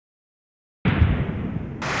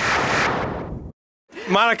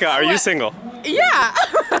Monica, are you single? Yeah.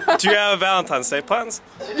 Do you have Valentine's Day plans?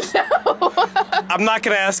 No. I'm not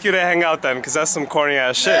gonna ask you to hang out then, because that's some corny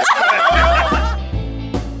ass shit.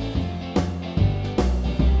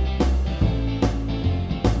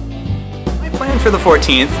 My plan for the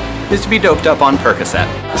 14th is to be doped up on Percocet.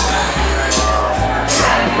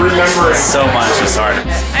 Remember so much is hard.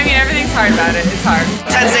 I mean, everything's hard about it. It's hard.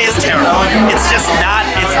 Valentine's Day is terrible. It's just not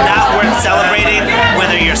worth celebrating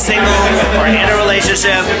whether you're single or in a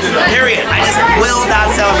relationship. Period. I just will not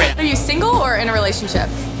celebrate. Are you single or in a relationship?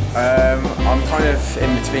 I'm kind of in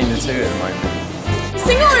between the two at the moment.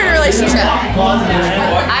 Single or in a relationship? Well,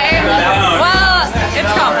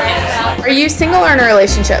 it's complicated. Are you single or in a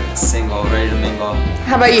relationship? Single, ready to mingle.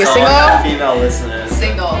 How about you? Single? Female listeners.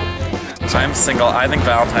 Single. I'm single. I think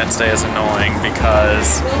Valentine's Day is annoying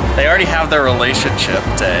because they already have their relationship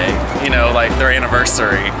day, you know, like their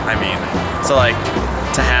anniversary, I mean. So like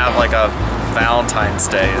to have like a Valentine's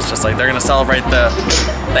Day is just like they're gonna celebrate the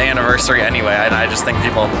anniversary anyway, and I just think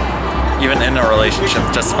people, even in a relationship,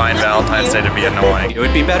 just find Valentine's Day to be annoying. It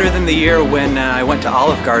would be better than the year when I went to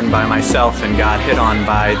Olive Garden by myself and got hit on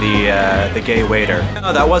by the gay waiter.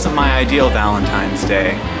 No, that wasn't my ideal Valentine's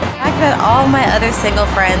Day. The fact that all my other single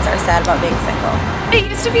friends are sad about being single. It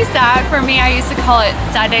used to be sad for me. I used to call it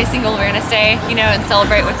Sad Day Single Awareness Day, you know, and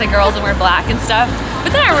celebrate with the girls and wear black and stuff.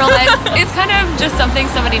 But then I realized it's kind of just something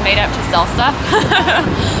somebody made up to sell stuff,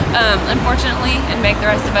 unfortunately, and make the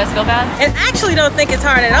rest of us feel bad. And actually don't think it's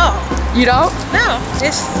hard at all. You don't? No,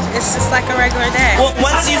 it's just like a regular day. Well,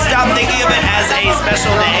 once you stop thinking of it as a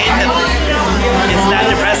special day, then it's not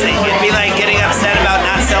depressing. It'd be like getting upset about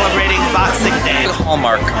not celebrating Boxing Day.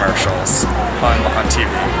 Hallmark commercials on TV.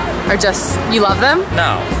 Or just, you love them?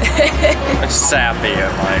 No. It's sappy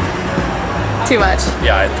and like, Too much.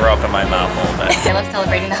 yeah, I throw up in my mouth a little bit. I love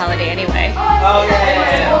celebrating the holiday anyway.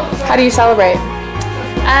 How do you celebrate?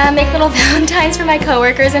 Make little Valentines for my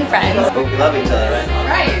coworkers and friends. We love each other, right?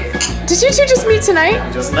 Right. Did you two just meet tonight?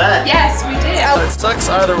 Just met. Yes, we did. It sucks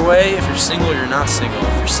either way. If you're single, you're not single.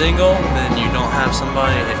 If you're single, then you don't have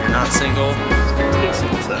somebody. If you're not single,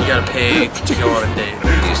 you gotta pay to go on a date.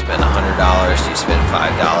 Do you spend $100? Do you spend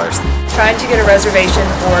 $5? Trying to get a reservation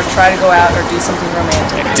or try to go out or do something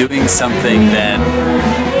romantic. Doing something that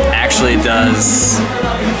actually does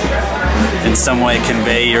in some way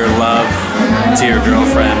convey your love to your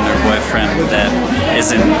girlfriend or boyfriend that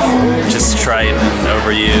isn't just trite and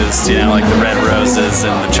overused, you know, like the red roses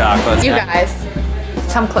and the chocolates. You guys,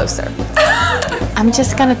 come closer. I'm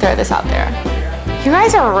just gonna throw this out there. You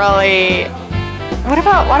guys are really...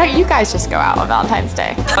 why don't you guys just go out on Valentine's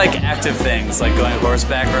Day? Like active things, like going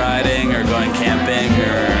horseback riding or going camping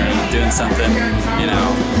or doing something, you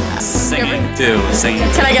know, singing too.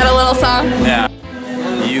 Can I get a little song? Yeah.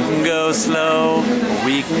 You can go slow,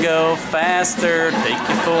 we can go faster, take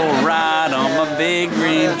you for a ride on my big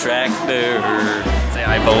green tractor.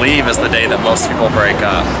 I believe is the day that most people break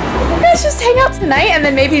up. You guys just hang out tonight and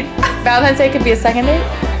then maybe Valentine's Day could be a second date?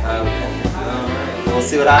 We'll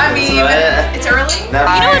see what happens. I mean, it's early. You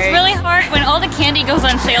know it's really hard when all the candy goes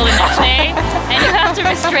on sale the next day and you have to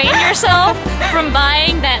restrain yourself from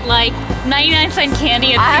buying that like 99-cent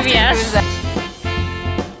candy at CVS.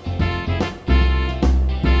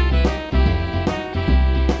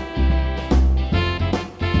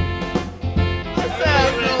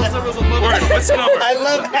 What's the number? I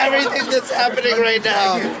love everything that's happening right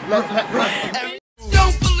now.